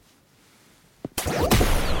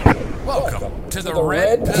to the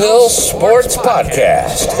Red Pill Sports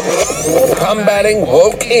Podcast, combating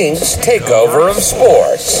woke Inc.'s takeover of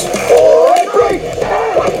sports.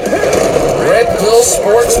 Red Pill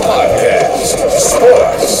Sports Podcast,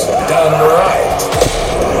 sports done right.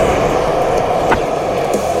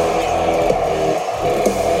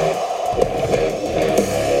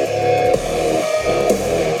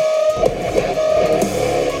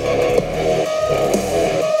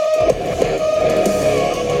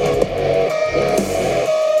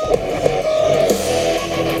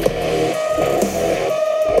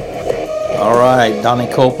 All right, Donnie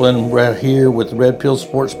Copeland right here with the Red Pill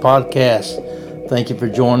Sports Podcast. Thank you for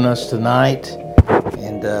joining us tonight,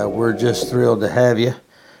 and we're just thrilled to have you.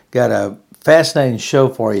 Got a fascinating show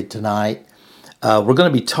for you tonight. We're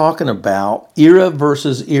going to be talking about era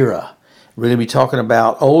versus era. We're going to be talking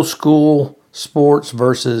about old school sports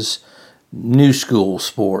versus new school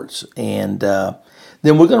sports, and then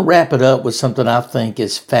we're going to wrap it up with something I think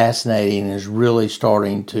is fascinating and is really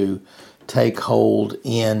starting to take hold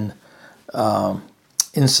in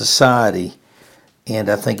society, and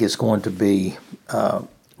I think it's going to be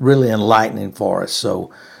really enlightening for us.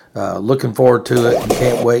 So, looking forward to it, and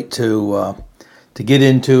can't wait to get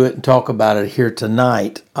into it and talk about it here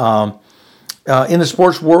tonight. In the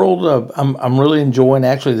sports world, I'm really enjoying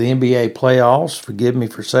actually the NBA playoffs. Forgive me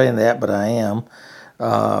for saying that, but I am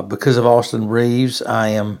because of Austin Reeves. I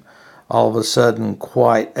am all of a sudden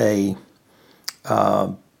quite a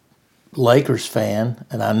Lakers fan,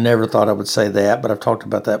 and I never thought I would say that, but I've talked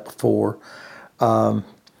about that before. I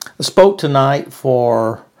spoke tonight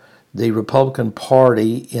for the Republican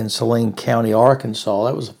Party in Saline County, Arkansas.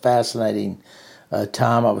 That was a fascinating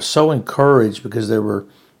time. I was so encouraged because there were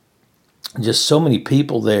just so many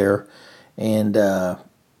people there, and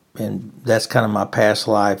that's kind of my past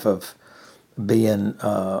life of being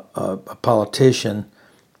a politician.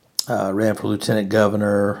 Ran for lieutenant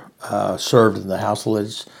governor, served in the House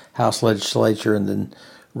legislature, and then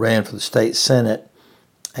ran for the state senate.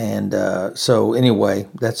 And so anyway,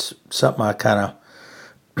 that's something I kind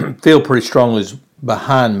of feel pretty strongly is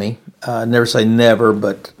behind me. Never say never,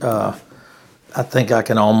 but I think I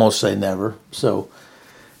can almost say never. So,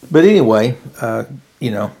 but anyway,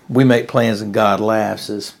 we make plans and God laughs,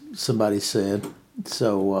 as somebody said.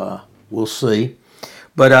 So we'll see.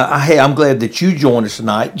 But hey, I'm glad that you joined us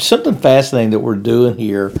tonight. Something fascinating that we're doing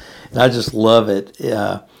here, and I just love it.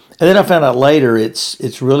 And then I found out later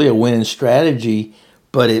it's really a winning strategy,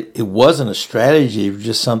 but it wasn't a strategy. It was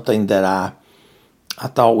just something that I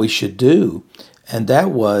thought we should do, and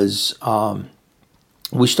that was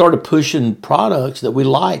we started pushing products that we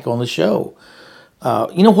like on the show.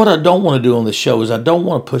 What I don't want to do on the show is I don't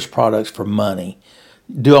want to push products for money.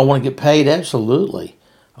 Do I want to get paid? Absolutely.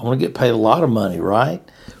 I want to get paid a lot of money, right?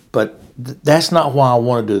 But that's not why I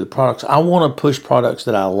want to do the products. I want to push products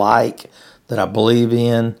that I like, that I believe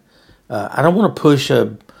in. I don't want to push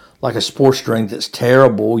a sports drink that's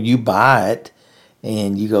terrible. You buy it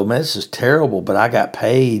and you go, man, this is terrible, but I got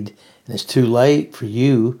paid and it's too late for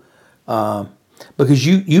you because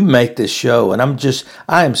you make this show. And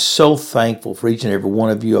I am so thankful for each and every one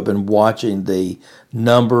of you. I've been watching the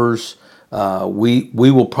numbers. We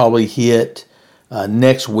will probably hit...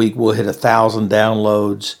 next week we'll hit 1,000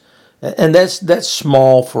 downloads, and that's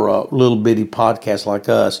small for a little bitty podcast like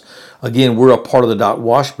us. Again, we're a part of the Doc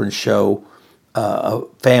Washburn Show, a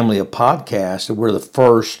family of podcasts, and we're the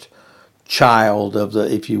first child of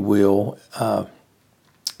the, if you will, of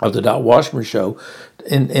the Doc Washburn Show.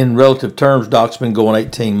 In relative terms, Doc's been going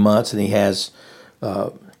 18 months, and he has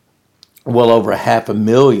well over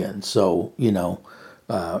 500,000. So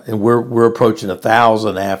and we're approaching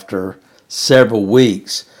 1,000 after several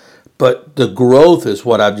weeks, but the growth is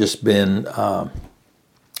what I've just been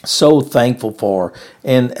so thankful for.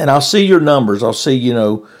 And I'll see your numbers. I'll see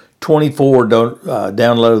 24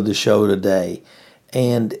 downloaded the show today,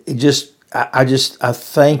 and I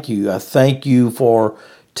thank you. I thank you for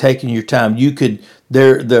taking your time.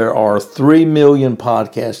 There are 3 million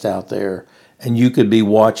podcasts out there, and you could be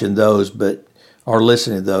watching those, or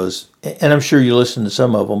listening to those, and I'm sure you listen to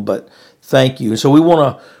some of them. But thank you. So we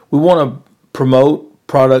want to promote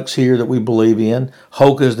products here that we believe in.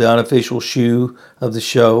 Hoka is the unofficial shoe of the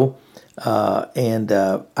show, and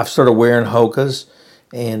I've started wearing Hokas,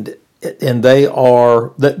 and they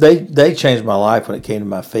changed my life when it came to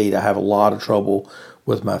my feet. I have a lot of trouble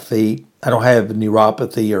with my feet. I don't have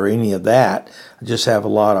neuropathy or any of that. I just have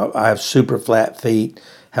I have super flat feet,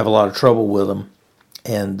 have a lot of trouble with them,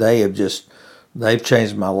 and they've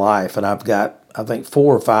changed my life. And I've got, I think,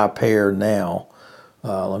 4 or 5 pair now.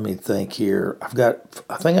 Let me think here. I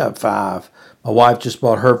think I have 5. My wife just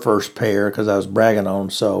bought her first pair because I was bragging on them.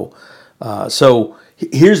 So So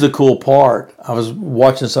here's the cool part. I was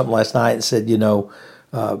watching something last night and said,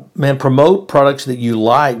 man, promote products that you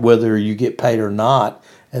like, whether you get paid or not,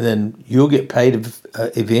 and then you'll get paid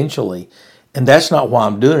eventually. And that's not why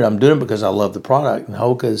I'm doing it. I'm doing it because I love the product. And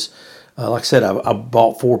Hoka's, like I said, I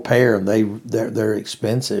bought 4 pair, and they're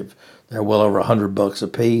expensive. They're well over $100 a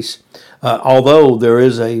piece. Although there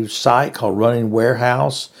is a site called Running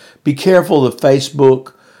Warehouse. Be careful of the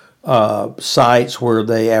Facebook sites where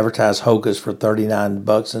they advertise Hoka's for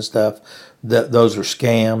 $39 and stuff. Those are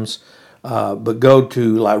scams. But go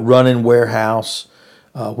to like Running Warehouse,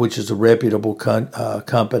 which is a reputable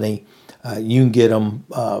company. You can get them.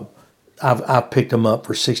 I've picked them up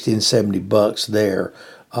for $60 and $70 there.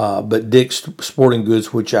 But Dick's Sporting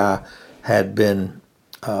Goods, which I had been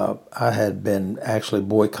actually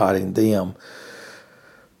boycotting them.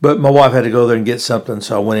 But my wife had to go there and get something,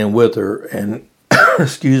 so I went in with her. And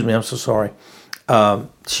excuse me, I'm so sorry.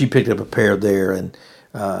 She picked up a pair there, and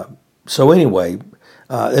so anyway.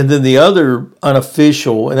 And then the other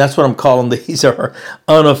unofficial, and that's what I'm calling these, are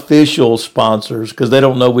unofficial sponsors because they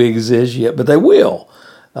don't know we exist yet, but they will.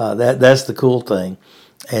 That's the cool thing.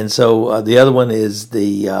 And so the other one is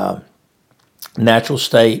the Natural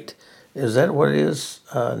State. Is that what it is?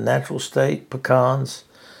 Natural State pecans.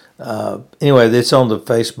 Anyway, it's on the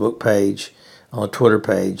Facebook page, on the Twitter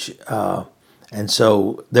page, and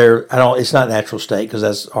so it's not Natural State because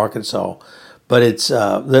that's Arkansas, but it's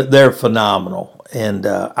they're phenomenal, and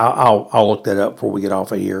I'll look that up before we get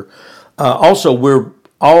off of here. Also, we're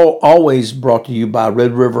always brought to you by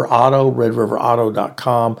Red River Auto,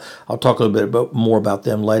 redriverauto.com. I'll talk a little bit more about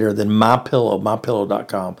them later. Then MyPillow,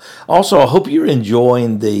 mypillow.com. Also, I hope you're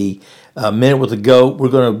enjoying the Minute with the GOAT. We're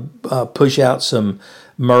going to push out some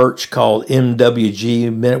merch called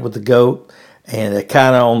MWG, Minute with the GOAT, and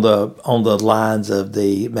kind of on the lines of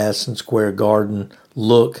the Madison Square Garden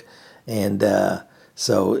look. And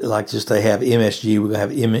so, like, just they have MSG, we're going to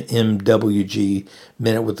have MWG,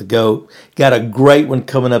 Minute with the GOAT. Got a great one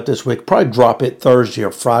coming up this week. Probably drop it Thursday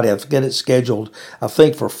or Friday. I forget it's scheduled. I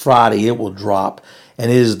think for Friday it will drop.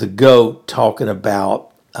 And it is the GOAT talking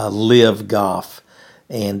about Live Golf.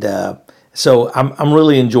 And so I'm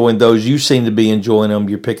really enjoying those. You seem to be enjoying them.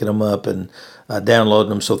 You're picking them up and downloading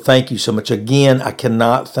them. So thank you so much. Again, I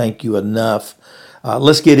cannot thank you enough.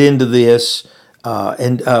 Let's get into this.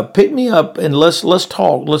 And pick me up and let's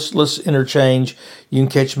talk. Let's interchange. You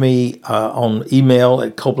can catch me on email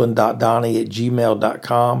at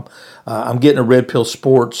copeland.donnie@gmail.com. I'm getting a Red Pill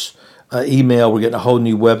Sports email. We're getting a whole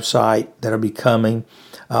new website that'll be coming.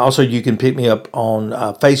 Also, you can pick me up on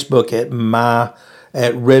Facebook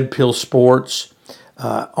at Red Pill Sports.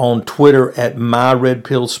 On Twitter at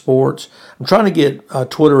MyRedPillSports. I'm trying to get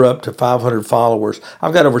Twitter up to 500 followers.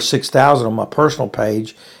 I've got over 6,000 on my personal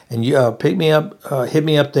page. And you pick me up, hit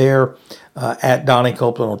me up there at Donnie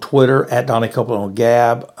Copeland on Twitter, at Donnie Copeland on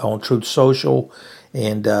Gab, on Truth Social,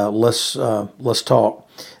 and let's talk.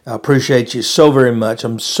 I appreciate you so very much.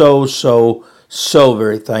 I'm so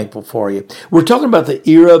very thankful for you. We're talking about the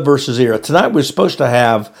era versus era. Tonight we're supposed to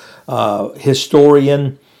have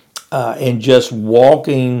historian and just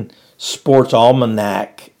walking sports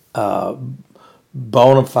almanac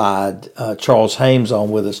bona fide Charles Hames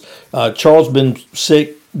on with us. Charles been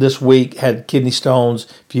sick this week, had kidney stones.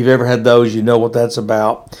 If you've ever had those, you know what that's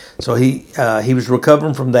about. So he was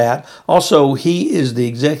recovering from that. Also, he is the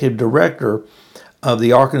executive director of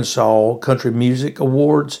the Arkansas Country Music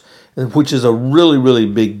Awards, which is a really, really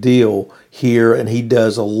big deal here. And he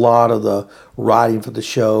does a lot of the writing for the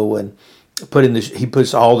show and he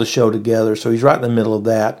puts all the show together, so he's right in the middle of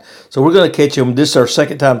that. So we're going to catch him. This is our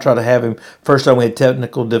second time trying to have him. First time we had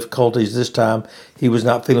technical difficulties. This time he was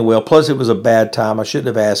not feeling well. Plus it was a bad time. I shouldn't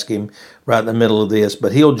have asked him right in the middle of this,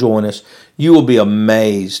 but he'll join us. You will be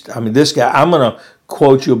amazed. I mean, this guy, I'm going to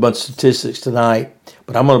quote you a bunch of statistics tonight,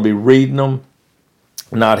 but I'm going to be reading them,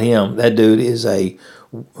 not him. That dude is a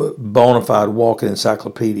bona fide walking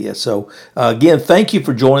encyclopedia. So again, thank you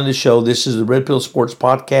for joining the show. This is the Red Pill Sports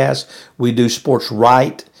Podcast. We do sports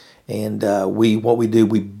right, and we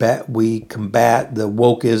combat the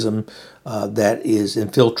wokeism that is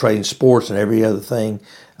infiltrating sports and every other thing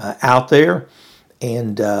out there.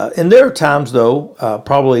 And there are times though,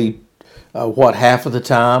 probably half of the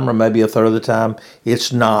time or maybe a third of the time,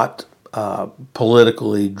 it's not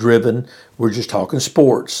politically driven. We're just talking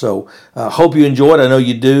sports. So hope you enjoy it. I know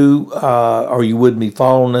you do, or you would be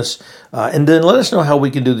following us. And then let us know how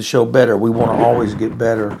we can do the show better. We want to always get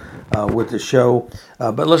better with the show.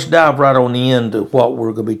 But let's dive right on into what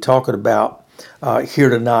we're going to be talking about here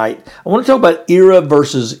tonight. I want to talk about era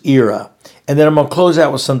versus era. And then I'm going to close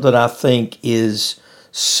out with something I think is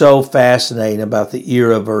so fascinating about the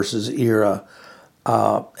era versus era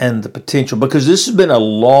and the potential, because this has been a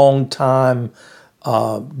long time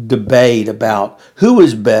debate about who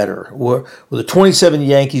is better. Were the 27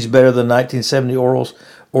 Yankees better than 1970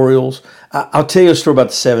 Orioles? I'll tell you a story about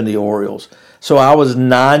the 70 Orioles. So I was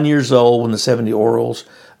 9 years old when the 70 Orioles,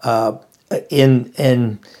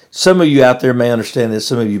 and some of you out there may understand this,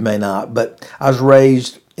 some of you may not, but I was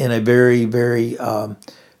raised in a very, very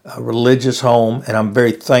religious home, and I'm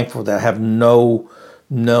very thankful that I have no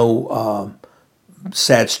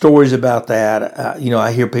sad stories about that.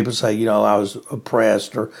 I hear people say, I was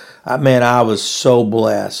oppressed, or I was so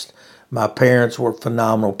blessed. My parents were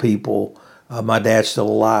phenomenal people. My dad's still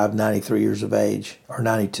alive, 93 years of age, or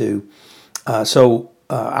 92.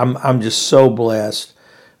 I'm just so blessed.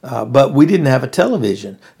 But we didn't have a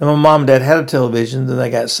television. And my mom and dad had a television, then they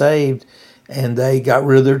got saved, and they got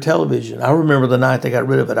rid of their television. I remember the night they got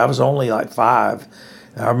rid of it. I was only like 5.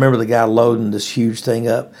 I remember the guy loading this huge thing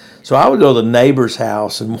up. So I would go to the neighbor's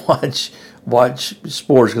house and watch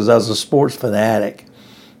sports, because I was a sports fanatic.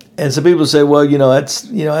 And some people say, well,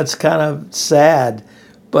 that's kind of sad,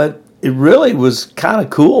 but it really was kind of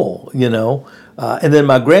cool, And then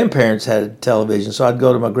my grandparents had a television, so I'd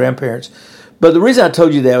go to my grandparents. But the reason I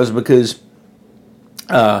told you that was because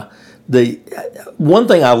the one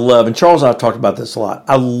thing I love, and Charles and I have talked about this a lot,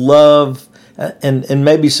 I love, and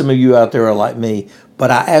maybe some of you out there are like me, but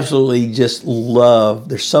I absolutely just love,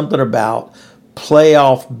 there's something about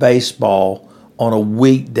playoff baseball on a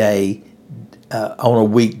weekday,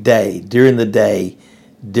 during the day,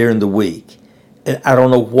 during the week. And I don't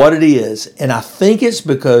know what it is, and I think it's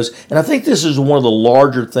because, and I think this is one of the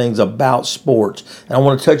larger things about sports, and I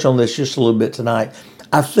want to touch on this just a little bit tonight.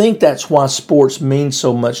 I think that's why sports means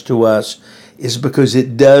so much to us, is because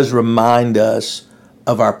it does remind us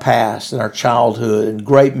of our past and our childhood and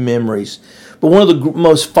great memories. But one of the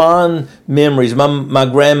most fond memories, my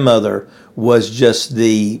grandmother was just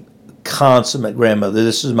the consummate grandmother.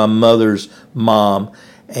 This is my mother's mom,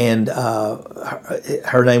 and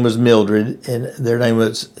her name was Mildred, and their name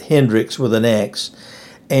was Hendricks with an X.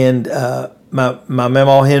 And my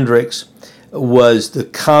Mama Hendricks was the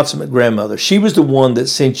consummate grandmother. She was the one that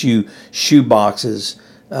sent you shoe boxes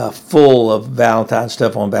full of Valentine's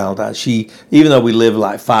stuff on Valentine's. Even though we lived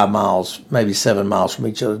like 5 miles, maybe 7 miles from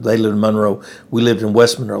each other, they lived in Monroe, we lived in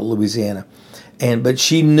West Monroe, Louisiana. But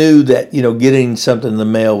she knew that, getting something in the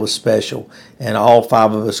mail was special. And all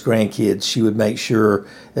 5 of us grandkids, she would make sure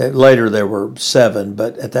that later there were 7,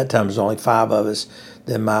 but at that time there was only 5 of us.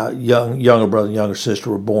 Then my younger brother and younger sister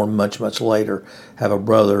were born much, much later. I have a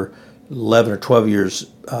brother 11 or 12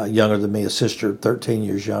 years younger than me, a sister 13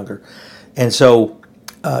 years younger. And so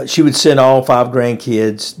she would send all 5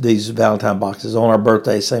 grandkids these Valentine boxes. On our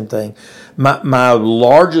birthday, same thing. My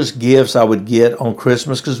largest gifts I would get on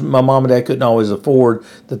Christmas, because my mom and dad couldn't always afford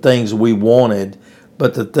the things we wanted,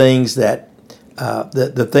 but the things that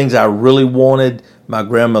the things I really wanted, my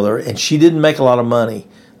grandmother, and she didn't make a lot of money.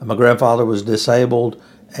 My grandfather was disabled,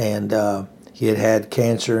 and he had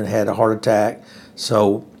cancer and had a heart attack,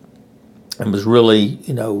 so and was really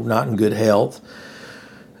not in good health.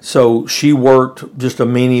 So she worked just a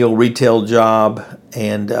menial retail job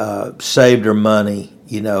and saved her money,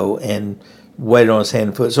 and waited on his hand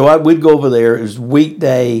and foot. So we'd go over there. It was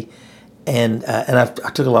weekday, and I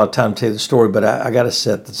took a lot of time to tell you the story, but I got to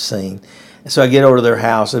set the scene. And so I get over to their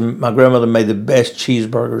house, and my grandmother made the best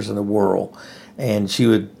cheeseburgers in the world, and she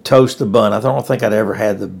would toast the bun. I don't think I'd ever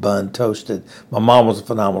had the bun toasted. My mom was a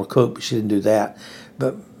phenomenal cook, but she didn't do that.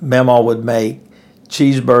 But Mama would make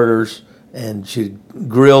cheeseburgers, and she'd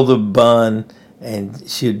grill the bun, and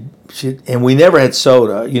and we never had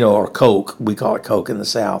soda, or Coke. We call it Coke in the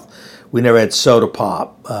South. We never had soda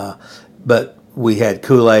pop, but we had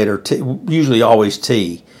Kool-Aid or tea, usually always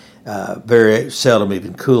tea. Very seldom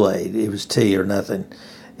even Kool-Aid. It was tea or nothing.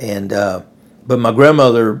 And but my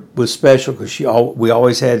grandmother was special because we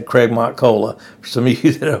always had Craigmont Cola. For some of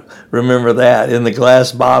you that remember that, in the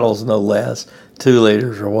glass bottles, no less, 2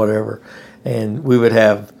 liters or whatever. And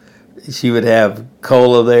she would have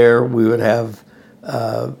cola there. We would have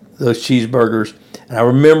those cheeseburgers. And I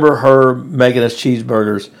remember her making us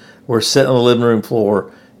cheeseburgers. We're sitting on the living room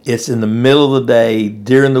floor. It's in the middle of the day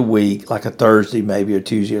during the week, like a Thursday maybe, or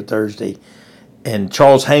Tuesday or Thursday. And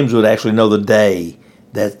Charles Hames would actually know the day.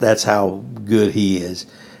 That's how good he is.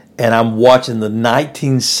 And I'm watching the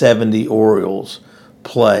 1970 Orioles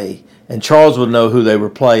play. And Charles would know who they were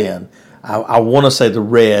playing. I want to say the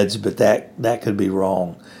Reds, but that could be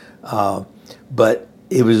wrong. But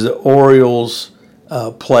it was the Orioles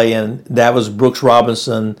playing. That was Brooks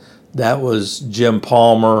Robinson. That was Jim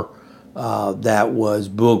Palmer. That was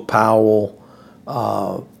Boog Powell.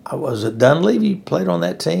 Was it Dunleavy played on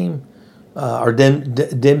that team? Or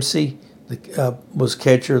Dempsey was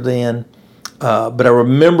catcher then. But I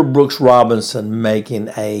remember Brooks Robinson making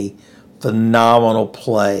a phenomenal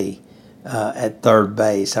play at third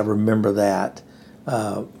base. I remember that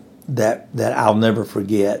that I'll never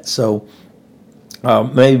forget. So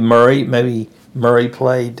maybe Murray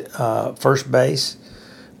played first base,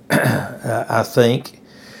 I think.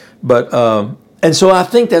 But and so I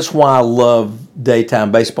think that's why I love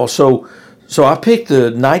daytime baseball. So I picked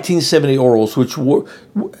the 1970 Orioles, which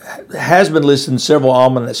has been listed in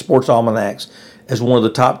several sports almanacs as one of the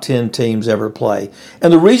top 10 teams ever to play.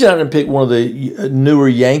 And the reason I didn't pick one of the newer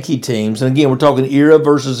Yankee teams, and again, we're talking era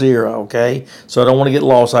versus era, okay? So I don't want to get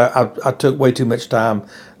lost. I took way too much time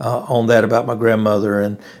on that about my grandmother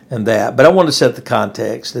and that. But I wanted to set the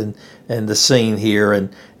context and the scene here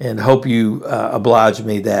and hope you oblige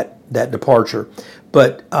me that departure.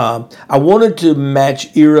 But I wanted to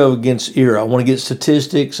match era against era. I want to get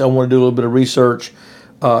statistics. I want to do a little bit of research.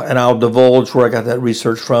 And I'll divulge where I got that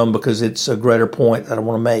research from because it's a greater point that I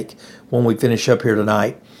want to make when we finish up here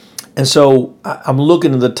tonight. And so I'm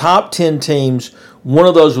looking at the top 10 teams. One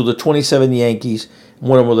of those were the 27 Yankees.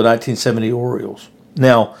 One of them were the 1970 Orioles.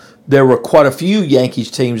 Now, there were quite a few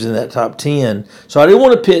Yankees teams in that top 10. So I didn't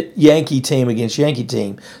want to pit Yankee team against Yankee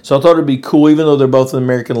team. So I thought it'd be cool, even though they're both in the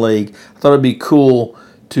American League, I thought it'd be cool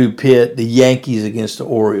to pit the Yankees against the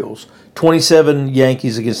Orioles. 27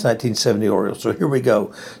 Yankees against 1970 Orioles. So here we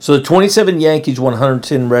go. So the 27 Yankees won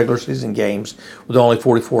 110 regular season games with only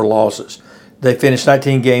 44 losses. They finished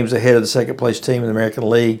 19 games ahead of the second place team in the American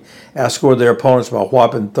League, outscored their opponents by a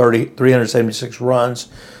whopping 376 runs.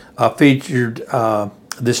 Featured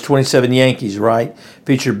this 27 Yankees, right?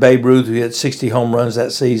 Featured Babe Ruth, who hit 60 home runs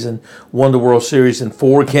that season, won the World Series in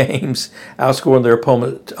 4 games, outscoring their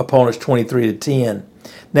opponents 23-10.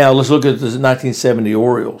 Now let's look at the 1970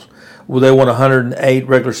 Orioles. Well, they won 108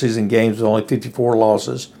 regular season games with only 54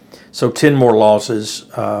 losses. So 10 more losses.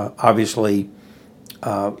 Obviously,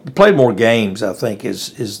 played more games, I think,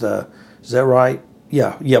 is that right?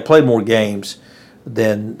 Yeah, played more games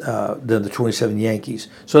than the 27 Yankees.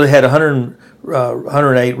 So they had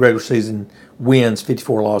 108 regular season wins,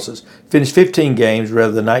 54 losses. Finished 15 games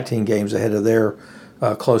rather than 19 games ahead of their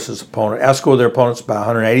closest opponent. Outscored their opponents by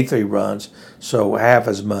 183 runs, so half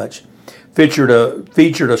as much. Featured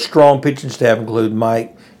a strong pitching staff, including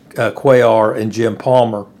Mike Cuellar and Jim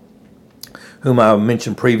Palmer, whom I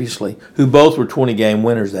mentioned previously, who both were 20-game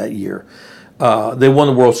winners that year. They won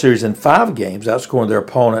the World Series in 5 games, outscoring their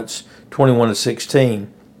opponents 21-16.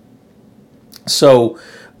 So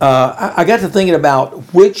I got to thinking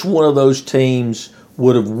about which one of those teams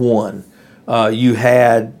would have won. You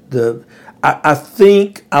had I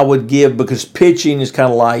think I would give, because pitching is kind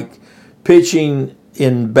of like pitching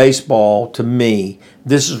in baseball to me.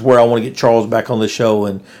 This is where I want to get Charles back on the show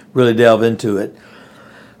and really delve into it.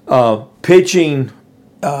 Pitching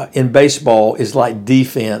in baseball is like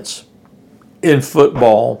defense in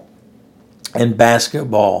football and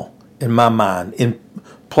basketball, in my mind, in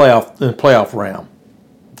playoff round.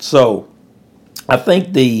 So I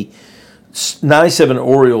think the 97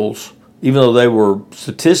 Orioles, even though they were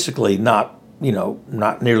statistically not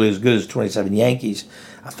nearly as good as 27 Yankees,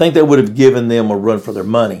 I think they would have given them a run for their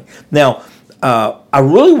money. Now, I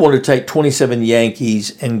really want to take 27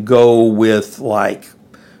 Yankees and go with like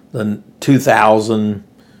the 2000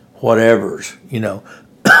 whatevers,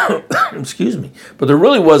 excuse me. But there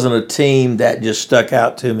really wasn't a team that just stuck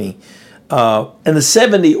out to me. And the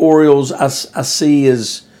 70 Orioles, I see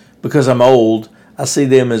as, because I'm old, I see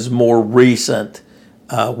them as more recent,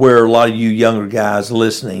 where a lot of you younger guys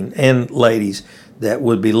listening and ladies that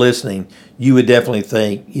would be listening, you would definitely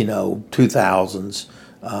think, 2000s,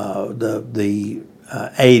 the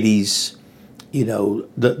 80s,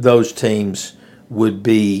 those teams would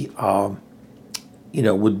be,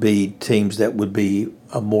 would be teams that would be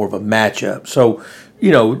more of a matchup. So,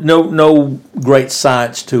 no great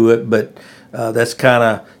science to it, but that's kind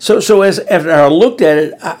of so. As after I looked at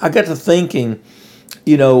it, I got to thinking,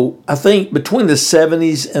 I think between the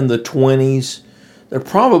 70s and the 20s, there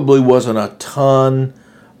probably wasn't a ton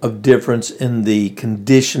of difference in the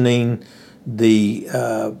conditioning, the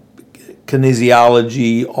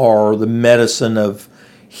kinesiology, or the medicine of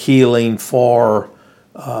healing for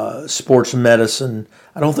sports medicine.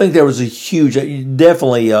 I don't think there was a huge,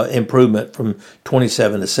 definitely improvement from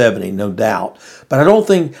 27 to 70, no doubt. But I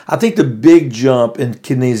think the big jump in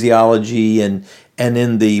kinesiology and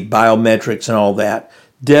in the biometrics and all that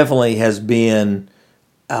definitely has been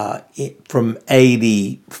from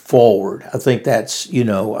 80 forward. I think that's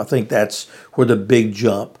where the big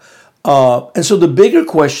jump. And so the bigger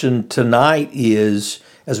question tonight is,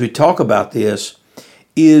 as we talk about this,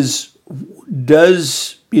 is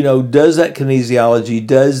does that kinesiology,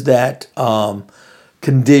 does that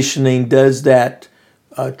conditioning, does that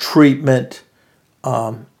treatment,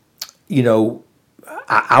 I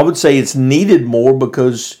would say it's needed more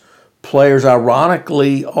because players,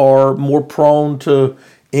 ironically, are more prone to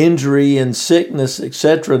injury and sickness,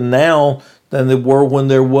 etc., now than they were when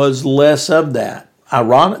there was less of that.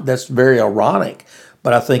 Ironic. That's very ironic,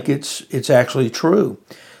 but I think it's actually true.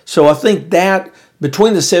 So I think that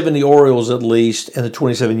between the 70 Orioles at least and the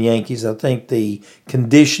 27 Yankees, I think the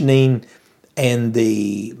conditioning and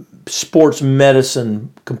the sports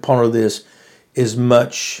medicine component of this is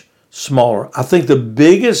much smaller. I think the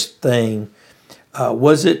biggest thing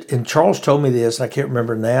was it, and Charles told me this, I can't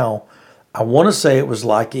remember now. I want to say it was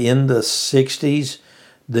like in the 60s,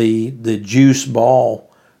 the juice ball,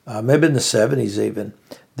 maybe in the 70s even.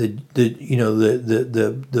 The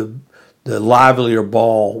livelier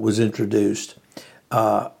ball was introduced,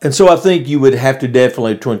 and so I think you would have to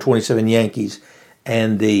definitely, between 27 Yankees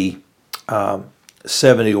and the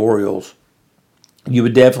 70 Orioles, you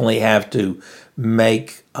would definitely have to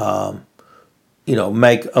make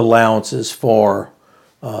allowances for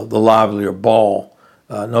the livelier ball,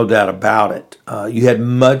 no doubt about it. You had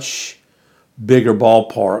much bigger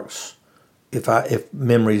ballparks, if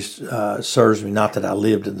memory serves me. Not that I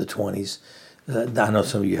lived in the 20s. I know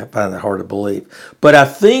some of you find that hard to believe, but I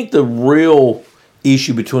think the real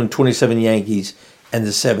issue between 27 Yankees and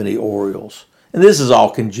the 70 Orioles, and this is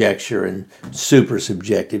all conjecture and super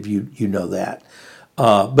subjective, you know that,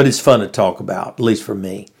 but it's fun to talk about, at least for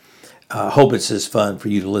me. I hope it's as fun for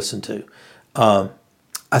you to listen to. I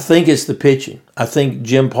think it's the pitching. I think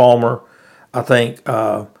Jim Palmer, I think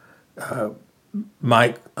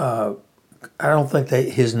Mike, I don't think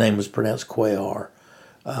his name was pronounced Cuellar,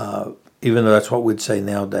 even though that's what we'd say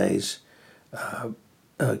nowadays.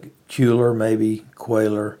 Cuellar, maybe,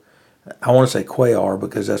 Cuellar. I want to say Cuellar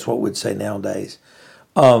because that's what we'd say nowadays.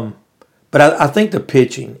 But I think the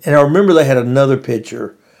pitching, and I remember they had another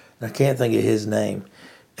pitcher, and I can't think of his name.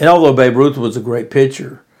 And although Babe Ruth was a great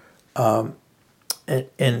pitcher, and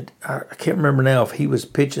I can't remember now if he was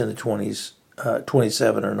pitching in the 20s,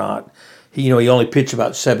 27 or not. He only pitched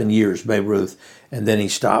about 7 years, Babe Ruth, and then he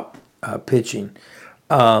stopped pitching.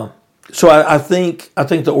 So I think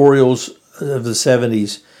the Orioles of the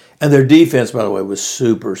 70s, and their defense, by the way, was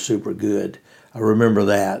super, super good. I remember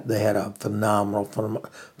that. They had a phenomenal.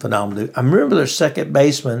 I remember their second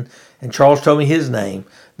baseman, and Charles told me his name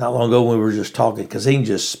not long ago when we were just talking, because he can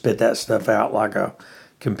just spit that stuff out like a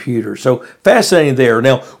computer. So fascinating there.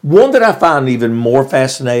 Now, one that I find even more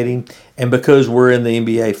fascinating, and because we're in the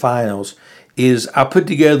NBA Finals, is I put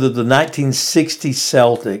together the 1960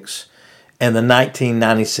 Celtics and the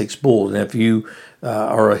 1996 Bulls. And if you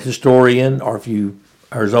are a historian, or if you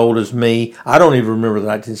are as old as me, I don't even remember the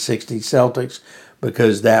 1960 Celtics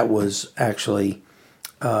because that was actually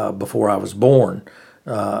before I was born.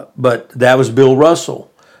 But that was Bill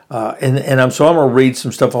Russell. And I'm going to read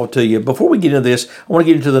some stuff off to you. Before we get into this, I want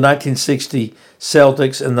to get into the 1960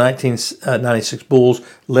 Celtics and the 1996 Bulls,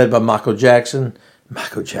 led by Michael Jordan,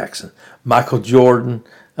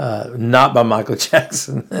 not by Michael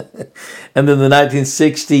Jackson. And then the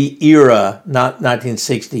 1960 era, not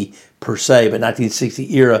 1960 per se, but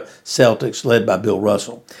 1960 era Celtics, led by Bill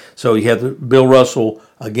Russell. So you have Bill Russell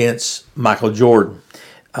against Michael Jordan.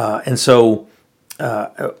 And so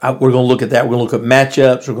we're going to look at that. We're going to look at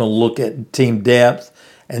matchups. We're going to look at team depth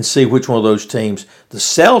and see which one of those teams. The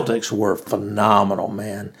Celtics were phenomenal,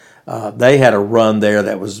 man. They had a run there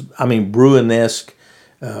that was, Bruin-esque,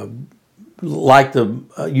 like the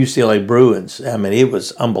UCLA Bruins. I mean, it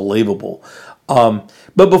was unbelievable.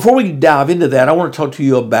 But before we dive into that, I want to talk to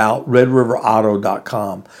you about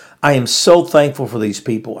RedRiverAuto.com. I am so thankful for these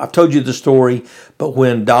people. I've told you the story, but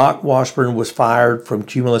when Doc Washburn was fired from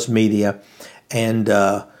Cumulus Media, and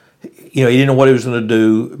he didn't know what he was going to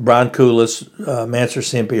do, Brian Koulis, Mansur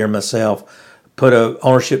Simpi, and myself put an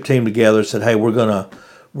ownership team together. Said, "Hey, we're gonna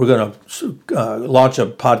launch a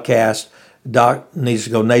podcast. Doc needs to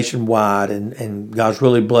go nationwide, and God's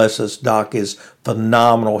really blessed us. Doc is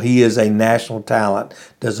phenomenal. He is a national talent,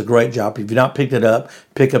 does a great job. If you've not picked it up,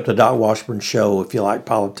 pick up the Doc Washburn Show if you like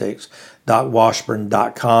politics,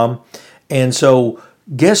 DocWashburn.com. And so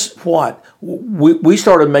guess what? We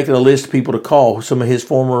started making a list of people to call, some of his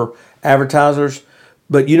former advertisers.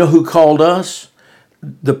 But you know who called us?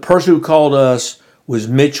 The person who called us was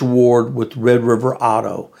Mitch Ward with Red River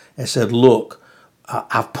Auto and said, look,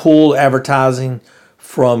 I've pulled advertising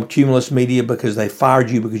from Cumulus Media because they fired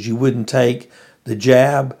you because you wouldn't take the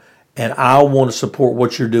jab, and I want to support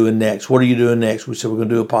what you're doing next. What are you doing next? We said, we're going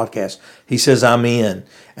to do a podcast. He says, I'm in.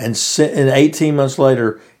 And 18 months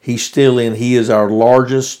later, he's still in. He is our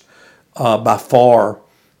largest, by far,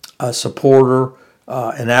 supporter,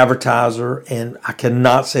 an advertiser, and I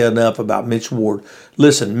cannot say enough about Mitch Ward.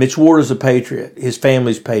 Listen, Mitch Ward is a Patriot. His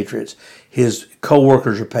family's Patriots. His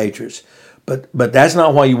co-workers are Patriots. But that's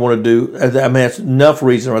not why you want to do. I mean, that's enough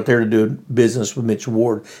reason right there to do business with Mitch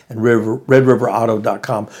Ward and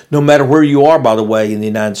RedRiverAuto.com. No matter where you are, by the way, in the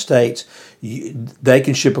United States, they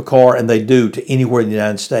can ship a car, and they do, to anywhere in the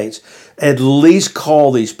United States. At least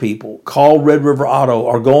call these people. Call Red River Auto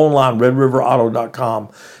or go online, RedRiverAuto.com,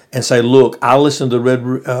 and say, look, I listen to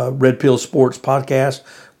the Red Pill Sports podcast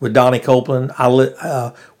with Donnie Copeland,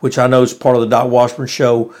 which I know is part of the Doc Washburn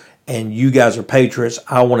show, and you guys are Patriots.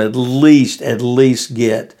 I want to at least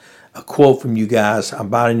get a quote from you guys. I'm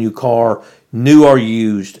buying a new car, new or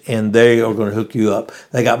used, and they are going to hook you up.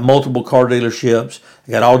 They got multiple car dealerships.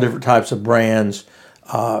 They got all different types of brands,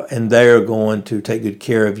 and they are going to take good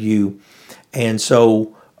care of you. And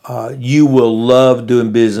so you will love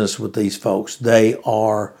doing business with these folks. They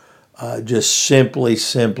are just simply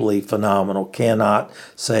phenomenal. Cannot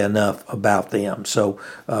say enough about them. So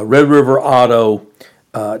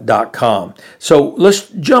RedRiverAuto.com. So let's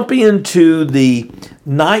jump into the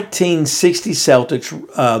 1960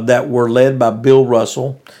 Celtics that were led by Bill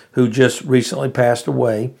Russell, who just recently passed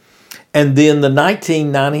away, and then the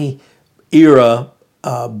 1990 era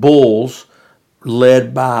Bulls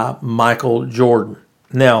led by Michael Jordan.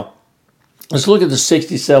 Now, let's look at the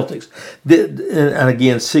 60 Celtics, and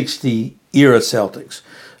again, 60 era Celtics.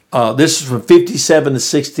 This is from 57 to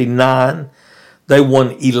 69. They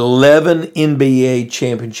won 11 NBA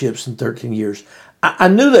championships in 13 years. I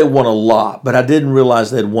knew they won a lot, but I didn't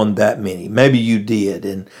realize they'd won that many. Maybe you did,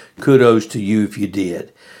 and kudos to you if you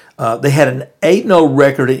did. They had an 8-0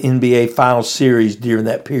 record in NBA Finals Series during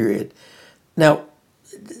that period. Now,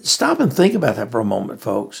 stop and think about that for a moment,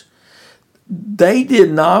 folks. They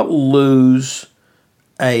did not lose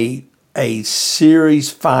a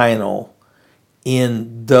series final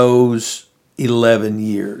in those 11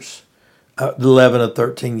 years. 11 of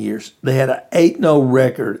 13 years. They had an 8-0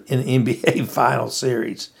 record in NBA Final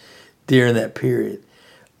Series during that period.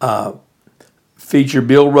 Featured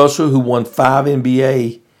Bill Russell, who won 5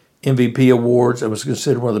 NBA MVP awards and was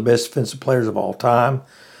considered one of the best defensive players of all time.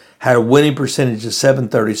 Had a winning percentage of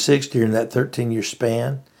 .736 during that 13-year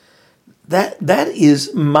span. That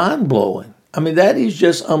is mind-blowing. I mean, that is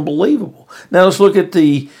just unbelievable. Now let's look at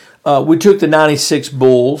we took the 96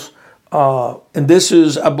 Bulls. And this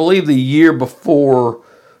is, I believe, the year before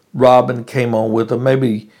Robin came on with them.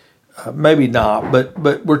 Maybe not. But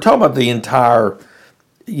we're talking about the entire,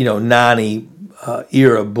 90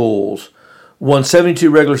 era Bulls. Won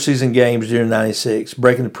 72 regular season games during 96,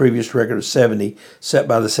 breaking the previous record of 70 set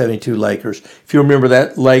by the 72 Lakers. If you remember,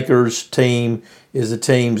 that Lakers team is the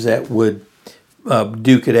teams that would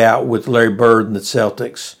duke it out with Larry Bird and the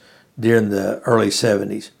Celtics during the early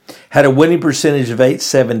 70s. Had a winning percentage of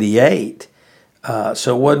 .878,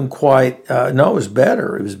 so it wasn't quite, no, it was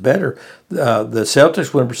better. It was better. The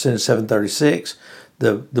Celtics winning percentage .736.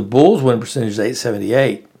 The Bulls winning percentage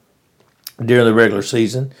 .878 during the regular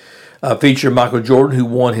season. Featured Michael Jordan, who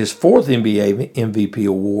won his 4th NBA MVP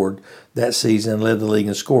award that season and led the league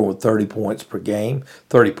in scoring with 30 points per game,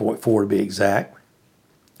 30.4 to be exact.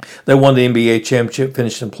 They won the NBA championship,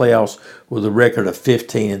 finished in playoffs with a record of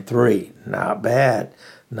 15-3. Not bad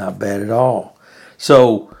at all.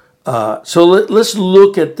 So let's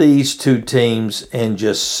look at these two teams and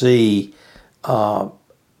just see, and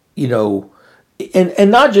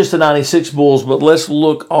not just the 96 Bulls, but let's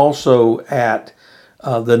look also at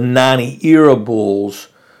the 90 era Bulls,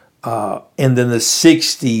 and then the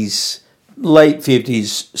 60s, late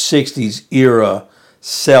 50s, 60s era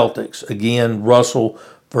Celtics. Again, Russell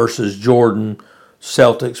versus Jordan,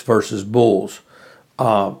 Celtics versus Bulls.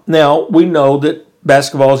 Now, we know that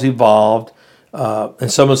basketball has evolved,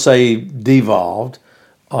 and some would say devolved.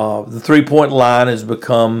 The three-point line has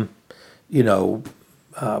become,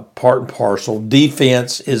 part and parcel.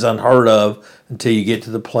 Defense is unheard of until you get to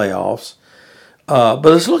the playoffs. But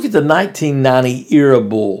let's look at the 1990 era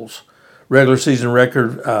Bulls. Regular season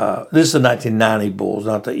record, this is the 1990 Bulls,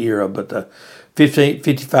 not the era, but the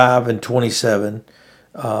 55-27.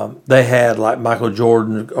 They had, like, Michael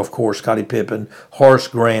Jordan, of course, Scottie Pippen, Horace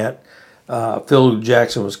Grant, Phil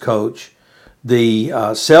Jackson was coach. The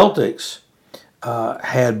Celtics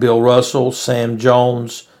had Bill Russell, Sam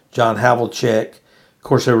Jones, John Havlicek. Of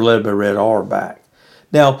course, they were led by Red Auerbach.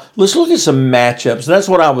 Now, let's look at some matchups. That's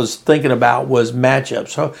what I was thinking about, was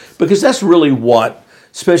matchups, because that's really what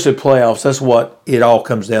especially playoffs, that's what it all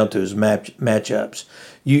comes down to is matchups.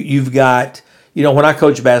 You've got, when I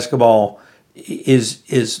coach basketball, is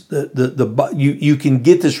you can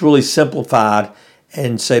get this really simplified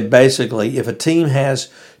and say basically if a team has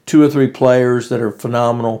 2 or 3 players that are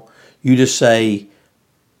phenomenal, you just say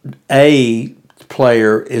A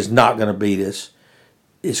player is not going to beat us.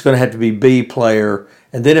 It's going to have to be B player,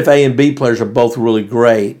 and then if A and B players are both really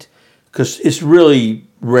great, because it's really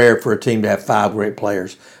rare for a team to have 5 great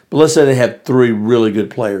players. But let's say they have 3 really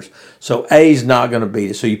good players. So A's not going to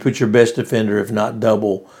beat us. So you put your best defender, if not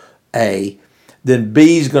double A. Then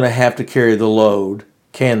B's going to have to carry the load.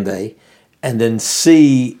 Can they? And then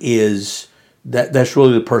C is that's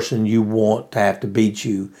really the person you want to have to beat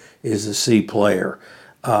you is the C player.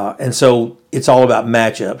 And so it's all about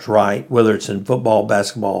matchups, right? Whether it's in football,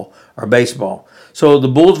 basketball, or baseball. So the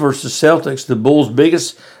Bulls versus Celtics, the Bulls'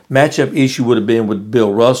 biggest matchup issue would have been with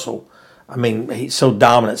Bill Russell. I mean, he's so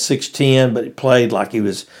dominant, 6'10", but he played like he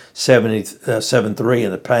was 7'3"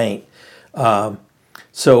 in the paint.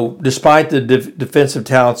 So despite the defensive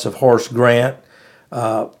talents of Horace Grant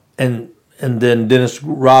and then Dennis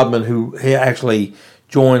Rodman, who he actually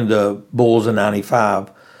joined the Bulls in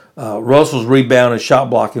 '95, Russell's rebound and shot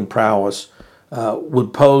blocking prowess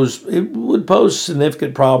would pose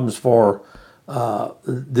significant problems for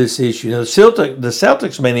this issue. Now, the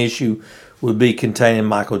Celtics' main issue would be containing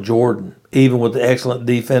Michael Jordan, even with the excellent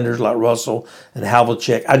defenders like Russell and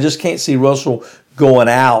Havlicek. I just can't see Russell going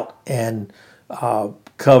out and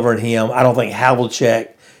covering him. I don't think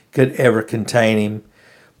Havlicek could ever contain him.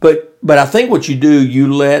 But I think what you do,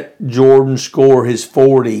 you let Jordan score his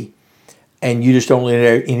 40, and you just don't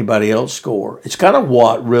let anybody else score. It's kind of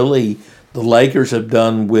what really the Lakers have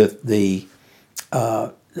done with the. I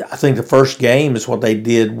think the first game is what they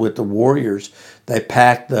did with the Warriors. They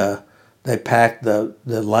packed the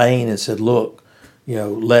lane and said, "Look,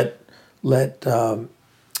 let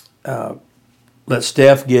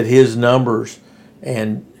Steph get his numbers,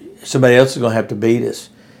 and somebody else is going to have to beat us."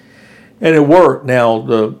 And it worked. Now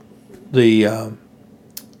the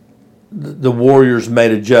Warriors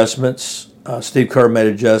made adjustments. Steve Kerr made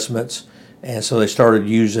adjustments, and so they started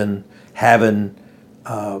having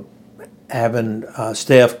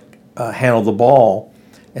Steph handle the ball,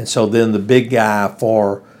 and so then the big guy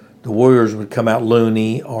for the Warriors would come out,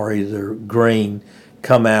 Looney or either Green,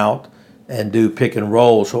 come out and do pick and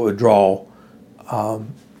roll, so it would draw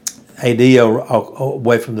AD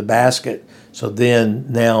away from the basket. So then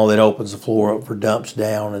now that opens the floor up for dumps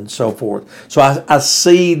down and so forth. So I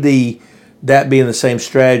see that being the same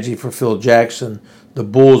strategy for Phil Jackson, the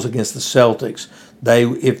Bulls against the Celtics.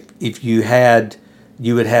 If you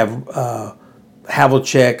would have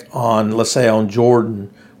Havlicek on, let's say, on Jordan,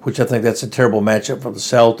 which I think that's a terrible matchup for the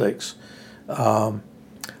Celtics. But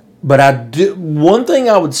one thing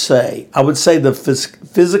I would say the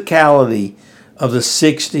physicality of the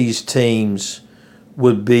 '60s teams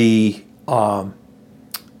would be an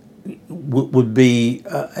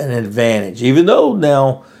advantage. Even though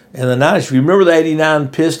now in the '90s, if you remember the '89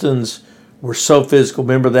 Pistons were so physical.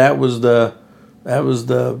 Remember that was the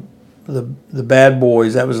bad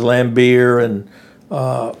boys. That was Lambeer and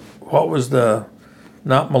what was the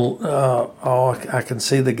I can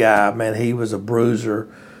see the guy, man. He was a bruiser.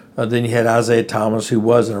 Then you had Isaiah Thomas, who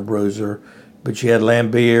wasn't a bruiser, but you had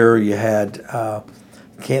Lambeer. You had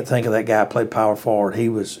can't think of that guy played power forward. He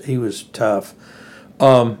was tough.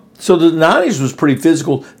 So the '90s was pretty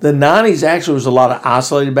physical. The '90s actually was a lot of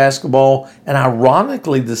isolated basketball, and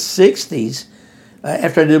ironically, the '60s.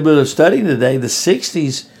 After I did a bit of studying today, the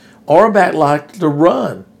 '60s Auerbach liked to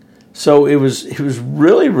run. So it was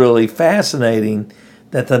really, really fascinating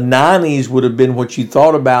that the '90s would have been what you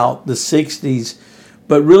thought about the '60s,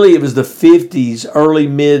 but really it was the '50s,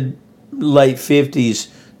 late '50s,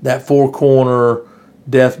 that four-corner,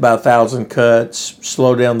 death by 1,000 cuts,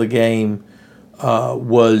 slow down the game,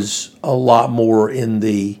 was a lot more in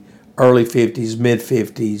the early '50s,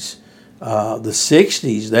 mid-'50s. The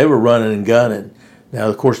 '60s, they were running and gunning. Now,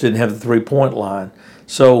 of course, didn't have the three-point line.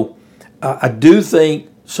 So I do think,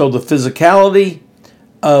 so the physicality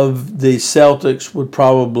of the Celtics would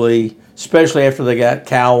probably, especially after they got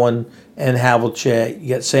Cowan and Havlicek, you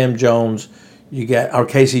got Sam Jones,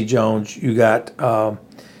 Casey Jones, you got,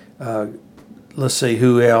 let's see,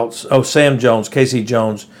 who else? Oh, Sam Jones, Casey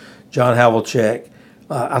Jones, John Havlicek.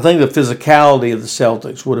 I think the physicality of the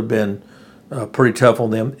Celtics would have been pretty tough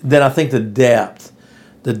on them. Then I think the depth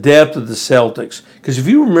of the Celtics. Because if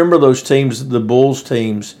you remember those teams, the Bulls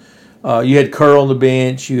teams, you had Kerr on the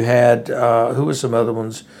bench. You had, who was some other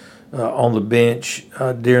ones on the bench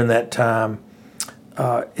during that time?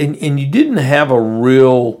 And you didn't have a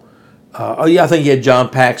real I think you had John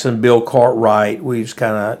Paxson, Bill Cartwright. We was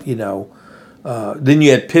kind of, then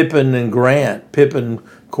you had Pippen and Grant. Pippen,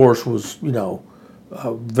 of course, was,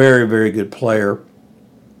 a very, very good player.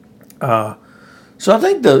 So I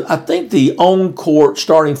think the on court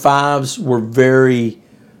starting fives were very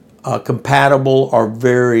compatible, or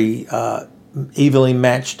very evenly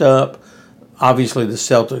matched up. Obviously, the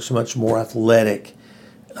Celtics are much more athletic,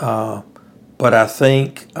 but I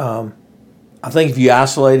think if you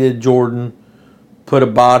isolated Jordan, put a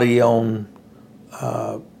body on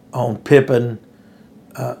Pippen,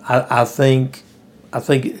 I think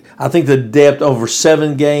the depth over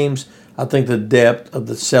 7 games. I think the depth of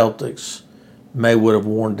the Celtics would have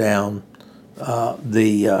worn down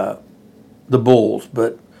the Bulls,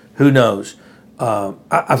 but who knows?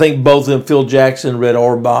 I think both of them, Phil Jackson, Red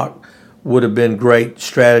Auerbach, would have been great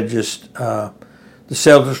strategists. The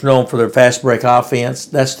Celtics were known for their fast break offense.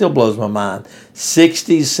 That still blows my mind.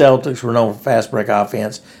 60s Celtics were known for fast break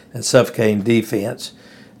offense and suffocating defense,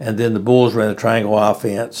 and then the Bulls ran the triangle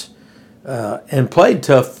offense and played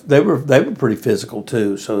tough. They were pretty physical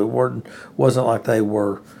too, so it wasn't like they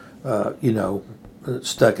were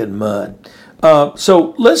stuck in mud.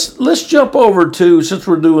 So let's jump over to, since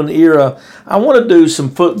we're doing era, I want to do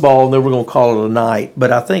some football, and then we're going to call it a night.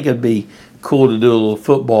 But I think it'd be cool to do a little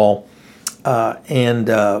football, and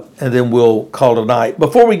then we'll call it a night.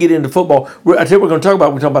 Before we get into football, I tell you what we're talking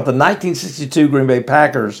about the 1962 Green Bay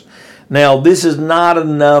Packers. Now, this is not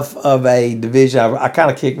enough of a division. I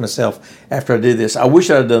kind of kicked myself after I did this. I wish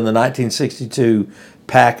I had done the 1962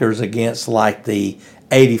 Packers against like the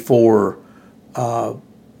 84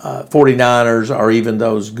 49ers, or even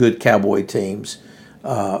those good Cowboy teams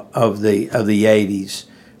of the 80s,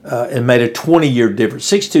 and made a 20-year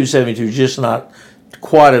difference. 62-72 is just not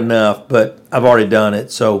quite enough, but I've already done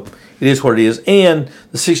it, so it is what it is. And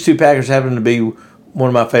the 62 Packers happen to be one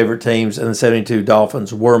of my favorite teams, and the 72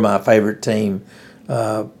 Dolphins were my favorite team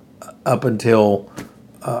up until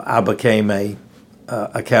I became a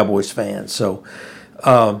Cowboys fan. So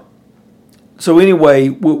anyway,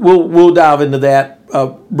 we'll dive into that.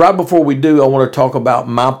 Right before we do, I want to talk about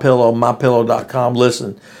MyPillow, MyPillow.com.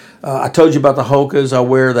 Listen, I told you about the Hokas I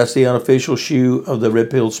wear. That's the unofficial shoe of the Red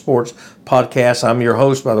Pill Sports podcast. I'm your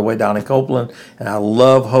host, by the way, Donnie Copeland, and I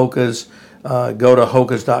love Hokas. Go to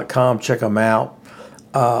Hokas.com, check them out.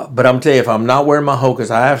 But I'm going to tell you, if I'm not wearing my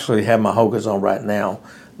Hokas, I actually have my Hokas on right now.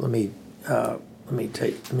 Let me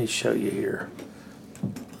show you here.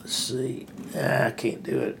 Let's see. I can't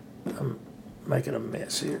do it. I'm making a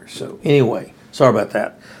mess here. So anyway, sorry about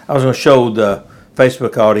that. I was going to show the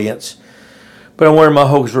Facebook audience, but I'm wearing my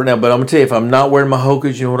Hokas right now. But I'm going to tell you, if I'm not wearing my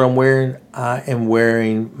Hokas, you know what I'm wearing? I am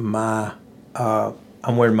wearing my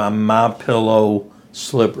MyPillow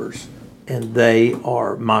slippers, and they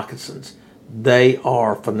are moccasins. They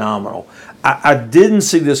are phenomenal. I didn't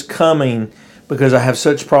see this coming because I have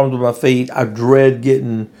such problems with my feet. I dread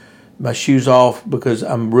getting my shoes off because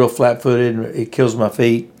I'm real flat-footed and it kills my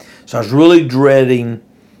feet. So I was really dreading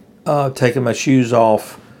taking my shoes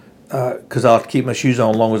off because I'll have to keep my shoes on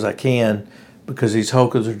as long as I can because these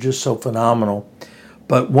Hokas are just so phenomenal.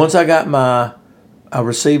 But once I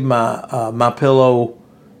received my MyPillow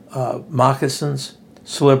moccasins,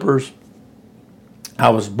 slippers, I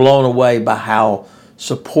was blown away by how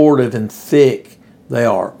supportive and thick they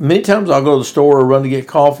are. Many times I'll go to the store or run to get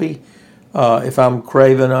coffee if I'm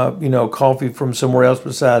craving coffee from somewhere else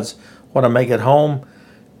besides what I make at home,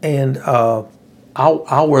 and I'll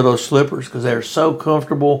wear those slippers because they're so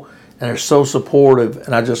comfortable and they're so supportive,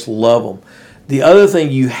 and I just love them. The other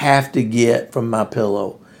thing you have to get from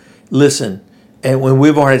MyPillow, listen, and when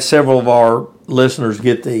we've already had several of our listeners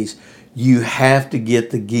get these, you have to get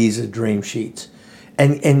the Giza Dream Sheets.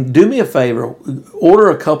 And do me a favor, order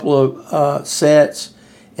a couple of sets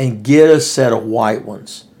and get a set of white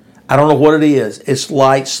ones. I don't know what it is. It's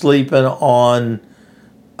like sleeping on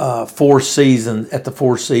Four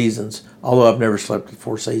Seasons, although I've never slept at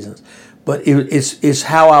Four Seasons. But it's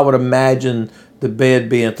how I would imagine the bed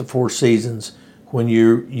being at the Four Seasons when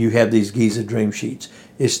you have these Giza Dream Sheets.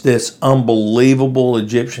 It's this unbelievable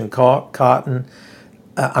Egyptian cotton.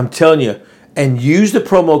 I'm telling you. And use the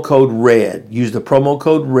promo code RED. Use the promo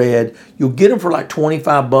code RED. You'll get them for like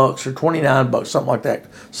 $25 or $29, something like that.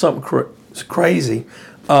 Something crazy.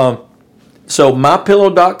 So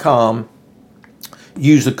MyPillow.com.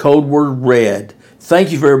 Use the code word RED.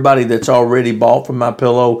 Thank you for everybody that's already bought from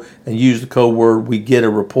MyPillow and used the code word. We get a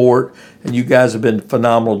report, and you guys have been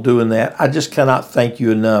phenomenal doing that. I just cannot thank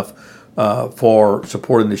you enough for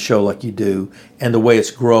supporting the show like you do and the way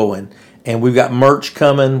it's growing. And we've got merch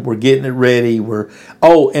coming. We're getting it ready.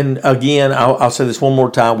 And again, I'll say this one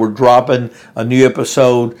more time. We're dropping a new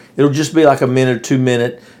episode. It'll just be like a minute, 2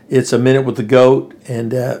 minute. It's a minute with the GOAT,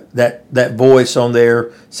 and that voice on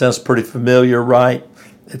there sounds pretty familiar, right?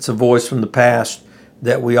 It's a voice from the past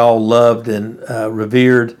that we all loved and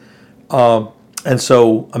revered. And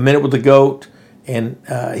so a minute with the GOAT, and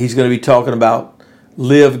he's going to be talking about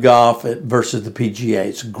Live Golf versus the PGA.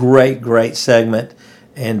 It's a great segment,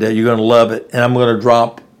 and you're going to love it. And I'm going to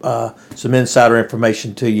drop some insider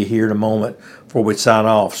information to you here in a moment before we sign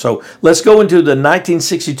off. So let's go into the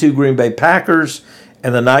 1962 Green Bay Packers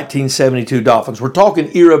and the 1972 Dolphins. We're talking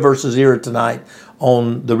era versus era tonight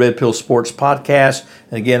on the Red Pill Sports Podcast.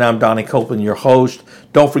 And again, I'm Donnie Copeland, your host.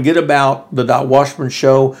 Don't forget about the Doc Washburn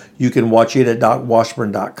Show. You can watch it at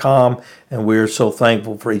docwashburn.com. And we're so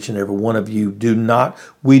thankful for each and every one of you.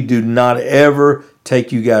 We do not ever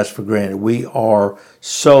take you guys for granted. We are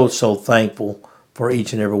so thankful for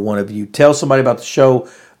each and every one of you. Tell somebody about the show.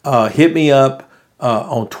 Hit me up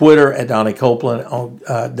on Twitter at Donnie Copeland.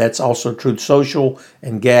 That's also Truth Social,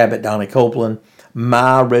 and Gab at Donnie Copeland.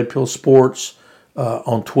 My Red Pill Sports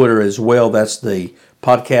on Twitter as well. That's the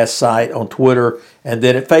podcast site on Twitter. And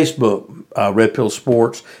then at Facebook, Red Pill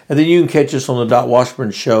Sports. And then you can catch us on the Doc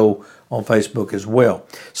Washburn Show on Facebook as well.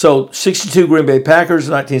 So 62 Green Bay Packers,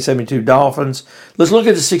 1972 Dolphins. Let's look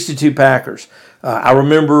at the 62 Packers. I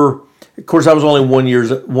remember, of course, I was only 1 year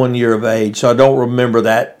of age, so I don't remember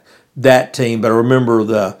that team, but I remember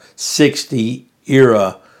the 60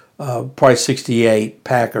 era, probably 68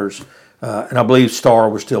 Packers. And I believe Starr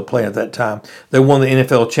was still playing at that time. They won the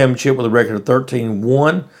NFL championship with a record of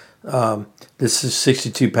 13-1. This is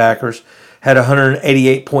 62 Packers. Had a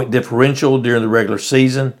 188-point differential during the regular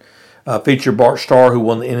season. Featured Bart Starr, who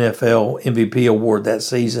won the NFL MVP award that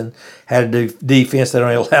season. Had a defense that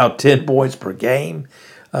only allowed 10 points per game,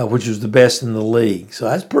 which was the best in the league. So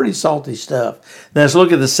that's pretty salty stuff. Now let's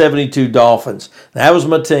look at the 72 Dolphins. That was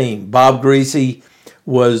my team. Bob Greasy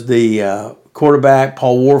was the quarterback.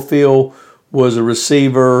 Paul Warfield was a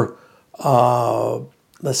receiver.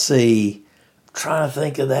 Let's see. I'm trying to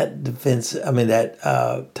think of that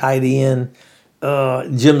tight end.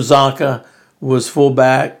 Jim Zonka was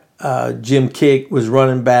fullback. Jim Kick was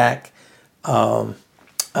running back. Nick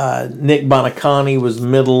Bonacani was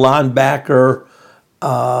middle linebacker.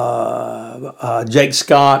 Jake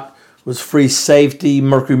Scott was free safety.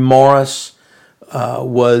 Mercury Morris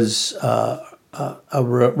was a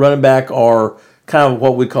running back, or kind of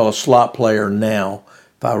what we call a slot player now,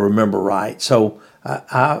 if I remember right. So,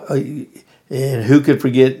 and who could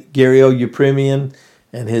forget Gary Yepremian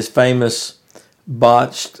and his famous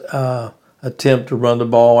botched attempt to run the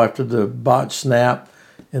ball after the botched snap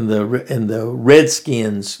in the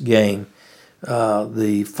Redskins game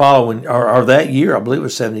the following, or that year, I believe it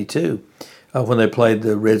was 72, when they played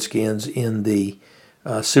the Redskins in the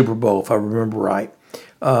Super Bowl, if I remember right.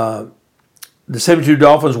 The 72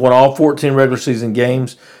 Dolphins won all 14 regular season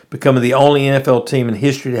games, becoming the only NFL team in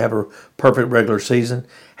history to have a perfect regular season.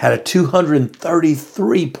 Had a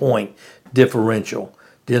 233-point differential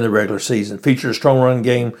during the regular season. Featured a strong run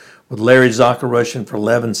game with Larry Zonka rushing for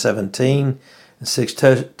 11-17 and 6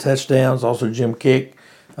 touchdowns. Also, Jim Kick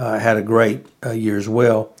had a great year as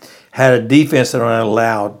well. Had a defense that only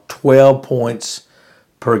allowed 12 points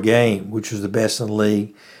per game, which was the best in the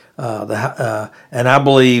league. And I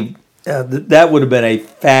believe that would have been a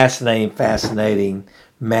fascinating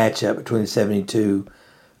matchup between the 72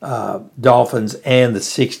 Dolphins and the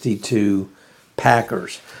 62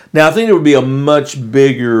 Packers. Now, I think there would be a much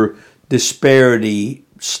bigger disparity,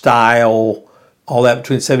 style, all that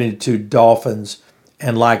between 72 Dolphins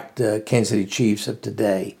and like the Kansas City Chiefs of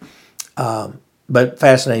today. But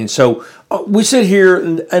fascinating. So we sit here,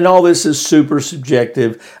 and all this is super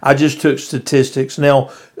subjective. I just took statistics. Now,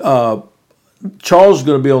 Charles is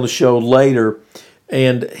going to be on the show later,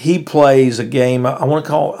 and he plays a game. I want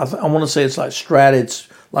to say it's like Strat. It's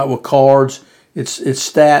like with cards. It's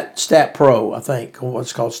Stat Pro, I think.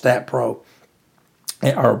 What's called Stat Pro,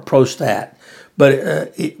 or Pro Stat.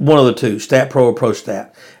 But one of the two, Stat Pro or Pro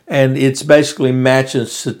Stat, and it's basically matching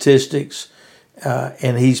statistics.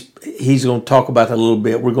 And he's going to talk about that a little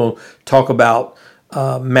bit. We're going to talk about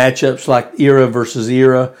matchups like era versus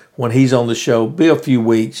era when he's on the show. Be a few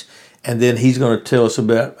weeks, and then he's going to tell us a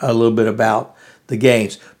little bit about the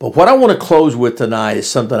games. But what I want to close with tonight is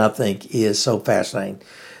something I think is so fascinating.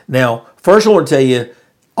 Now, first I want to tell you,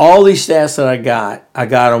 all these stats that I got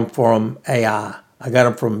them from AI. I got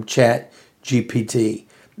them from ChatGPT.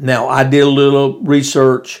 Now, I did a little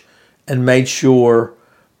research and made sure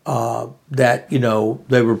that,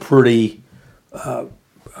 they were pretty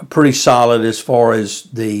solid as far as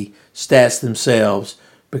the stats themselves,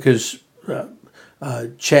 because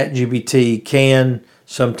ChatGPT can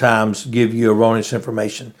sometimes give you erroneous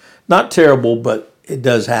information. Not terrible, but it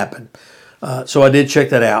does happen. So I did check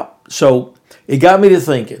that out. So it got me to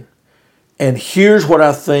thinking. And here's what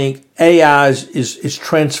I think AI is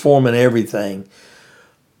transforming everything.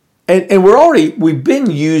 And we've been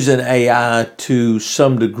using AI to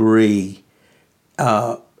some degree.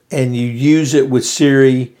 And you use it with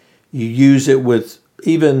Siri, you use it with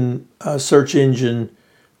even search engines,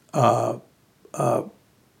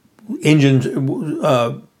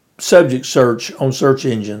 subject search on search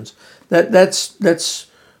engines. That's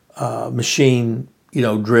machine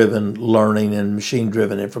driven learning and machine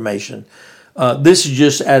driven information. This is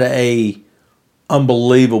just at a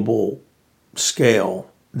unbelievable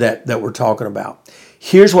scale that we're talking about.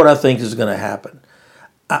 Here's what I think is going to happen.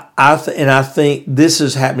 I think this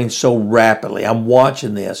is happening so rapidly. I'm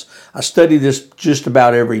watching this. I study this just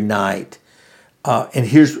about every night. And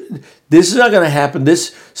this is not going to happen.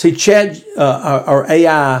 Chat or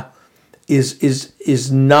AI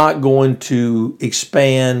is not going to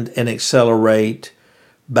expand and accelerate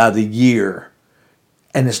by the year,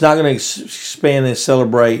 and it's not going to expand and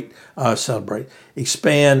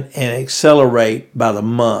expand and accelerate by the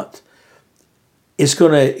month. It's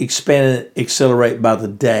going to expand and accelerate by the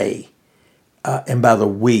day and by the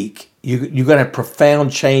week. You're going to have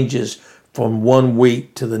profound changes from one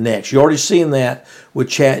week to the next. You're already seeing that with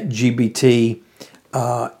ChatGPT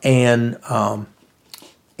and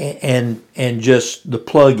just the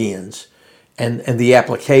plugins and the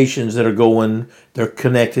applications that they're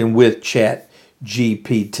connecting with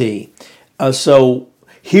ChatGPT. So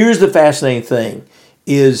here's the fascinating thing: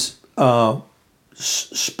 is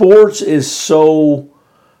sports is so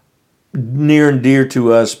near and dear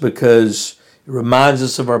to us because it reminds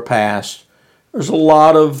us of our past. There's a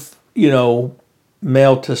lot of male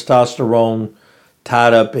testosterone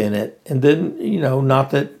tied up in it, and then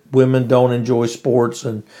not that women don't enjoy sports,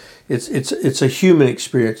 and it's a human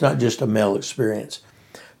experience, not just a male experience.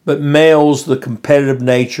 But males, the competitive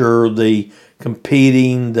nature, the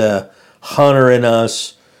competing, the hunter in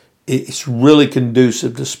us, it's really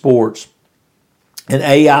conducive to sports. And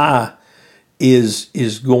AI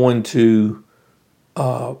is going to.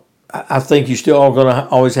 I think you still are going to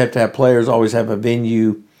always have to have players, always have a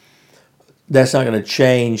venue. That's not going to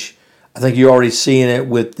change. I think you're already seeing it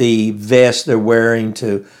with the vest they're wearing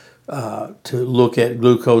to look at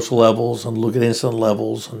glucose levels and look at insulin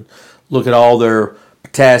levels and look at all their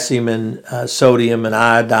potassium and sodium and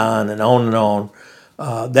iodine and on and on.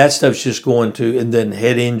 That stuff's just going to, and then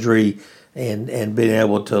head injury and being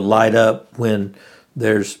able to light up when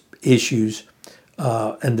there's issues,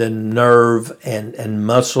 and then nerve and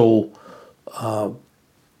muscle,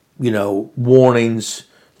 warnings.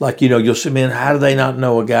 Like, you'll say, man, how do they not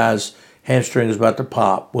know a guy's hamstring is about to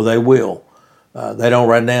pop? Well, they will. They don't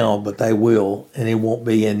right now, but they will, and it won't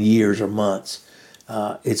be in years or months.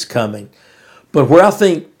 It's coming. But where I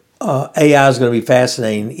think AI is going to be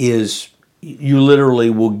fascinating is you literally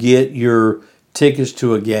will get your tickets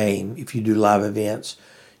to a game if you do live events.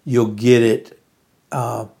 You'll get it,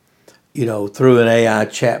 through an AI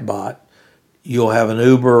chatbot. You'll have an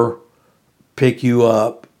Uber pick you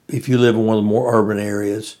up if you live in one of the more urban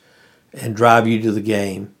areas and drive you to the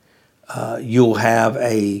game. You'll have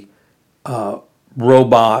a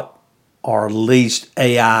robot or at least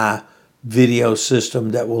AI video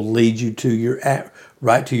system that will lead you to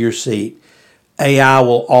right to your seat. AI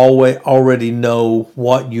will already know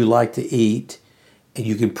what you like to eat, and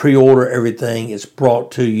you can pre-order everything. It's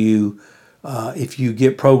brought to you. If you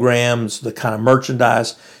get programs, the kind of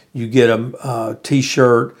merchandise, you get a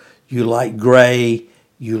T-shirt, you like gray,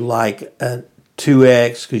 you like a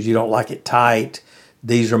 2X because you don't like it tight.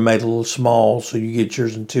 These are made a little small, so you get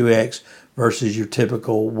yours in 2X versus your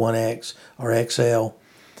typical 1X or XL.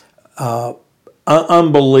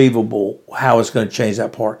 Unbelievable how it's going to change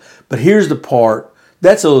that part. But here's the part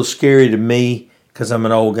that's a little scary to me because I'm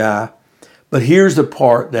an old guy. But here's the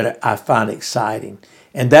part that I find exciting.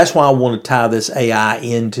 And that's why I want to tie this AI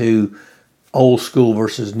into old school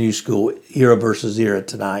versus new school, era versus era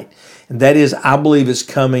tonight. And that is, I believe it's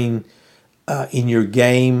coming in your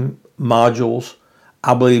game modules.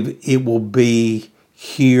 I believe it will be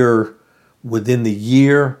here within the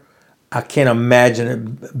year. I can't imagine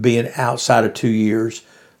it being outside of 2 years.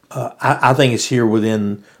 I think it's here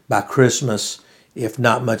by Christmas, if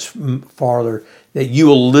not much farther, that you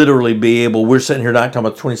will literally be able, we're sitting here tonight talking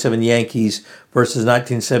about 27 Yankees versus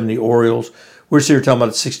 1970 Orioles. We're sitting here talking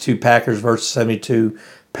about the 62 Packers versus 72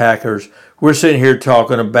 Packers. We're sitting here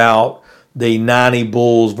talking about the 90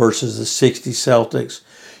 Bulls versus the 60 Celtics.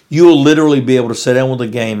 you'll literally be able to sit down with a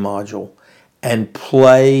game module and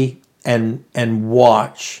play and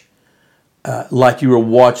watch like you were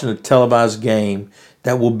watching a televised game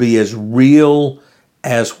that will be as real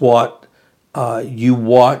as what you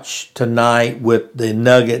watch tonight with the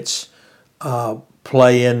Nuggets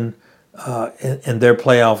playing in their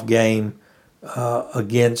playoff game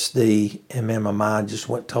against the, and man, my mind just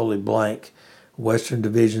went totally blank, Western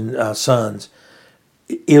Division Suns.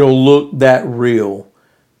 It'll look that real,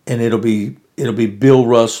 and it'll be Bill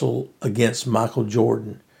Russell against Michael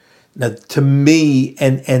Jordan. Now, to me,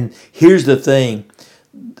 and here's the thing,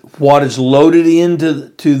 what is loaded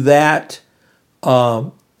into that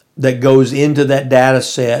that goes into that data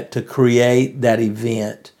set to create that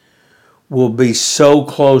event will be so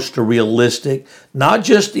close to realistic, not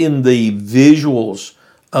just in the visuals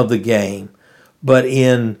of the game, but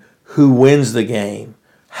in who wins the game,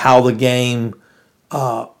 how the game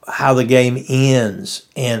ends,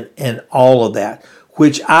 and all of that,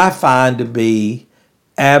 which I find to be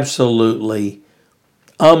absolutely,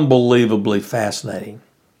 unbelievably fascinating.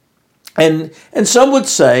 And some would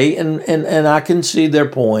say, and I can see their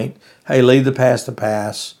point, hey, leave the past the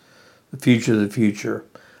past, the future the future.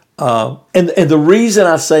 And the reason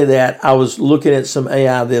I say that, I was looking at some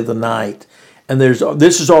AI the other night, and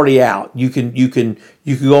this is already out. You can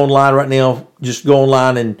go online right now, just go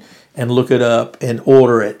online and look it up and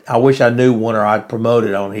order it. I wish I knew one or I'd promote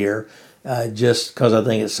it on here, just because I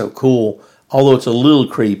think it's so cool, although it's a little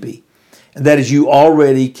creepy. And that is, you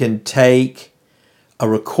already can take a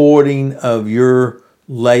recording of your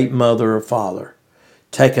late mother or father,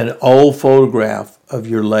 take an old photograph of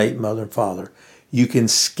your late mother and father. You can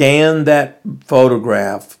scan that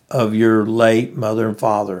photograph of your late mother and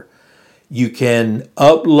father. You can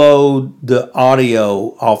upload the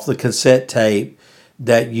audio off the cassette tape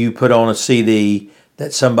that you put on a CD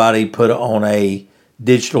that somebody put on a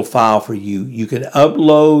digital file for you. You can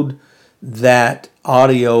upload that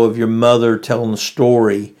audio of your mother telling the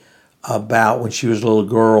story about when she was a little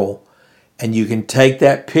girl, and you can take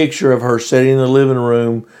that picture of her sitting in the living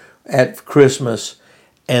room at Christmas,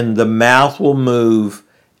 and the mouth will move,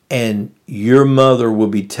 and your mother will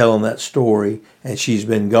be telling that story, and she's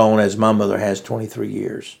been gone, as my mother has, 23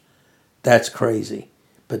 years. That's crazy.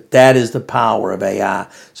 But that is the power of AI.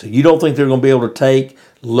 So you don't think they're going to be able to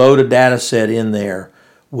load a data set in there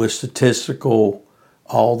with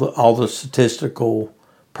all the statistical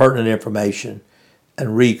pertinent information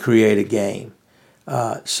and recreate a game.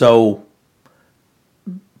 So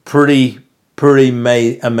pretty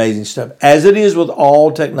amazing stuff. As it is with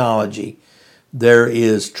all technology, there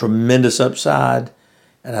is tremendous upside,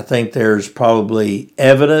 and I think there's probably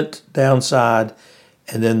evident downside,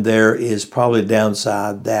 and then there is probably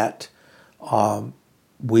downside that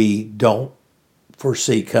we don't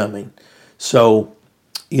foresee coming. So,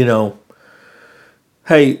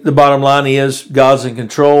 hey, the bottom line is God's in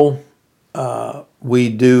control. We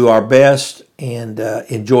do our best and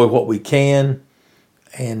enjoy what we can,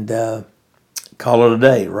 and call it a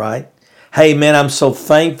day, right? Hey, man, I'm so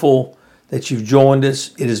thankful that you've joined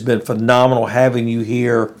us. It has been phenomenal having you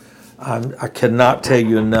here. I cannot tell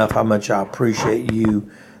you enough how much I appreciate you.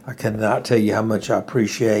 I cannot tell you how much I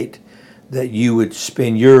appreciate that you would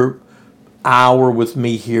spend your hour with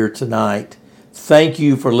me here tonight. Thank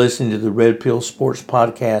you for listening to the Red Pill Sports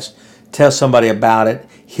Podcast. Tell somebody about it.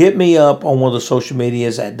 Hit me up on one of the social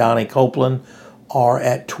medias at Donnie Copeland, or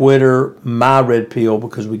at Twitter, my Red Pill,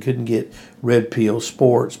 because we couldn't get Red Pill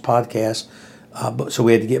Sports Podcast. So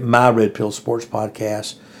we had to get my Red Pill Sports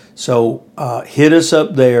Podcast. So hit us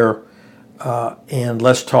up there and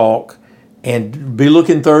let's talk. And be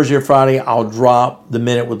looking Thursday or Friday. I'll drop the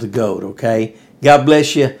Minute with the Goat, okay? God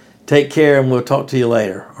bless you. Take care, and we'll talk to you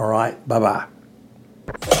later. All right? Bye-bye.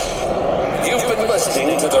 You've been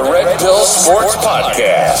listening to the Red Pill Sports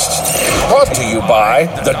Podcast. Brought to you by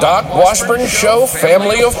the Doc Washburn Show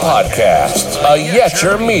family of podcasts, a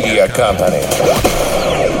Yetcher Media Company.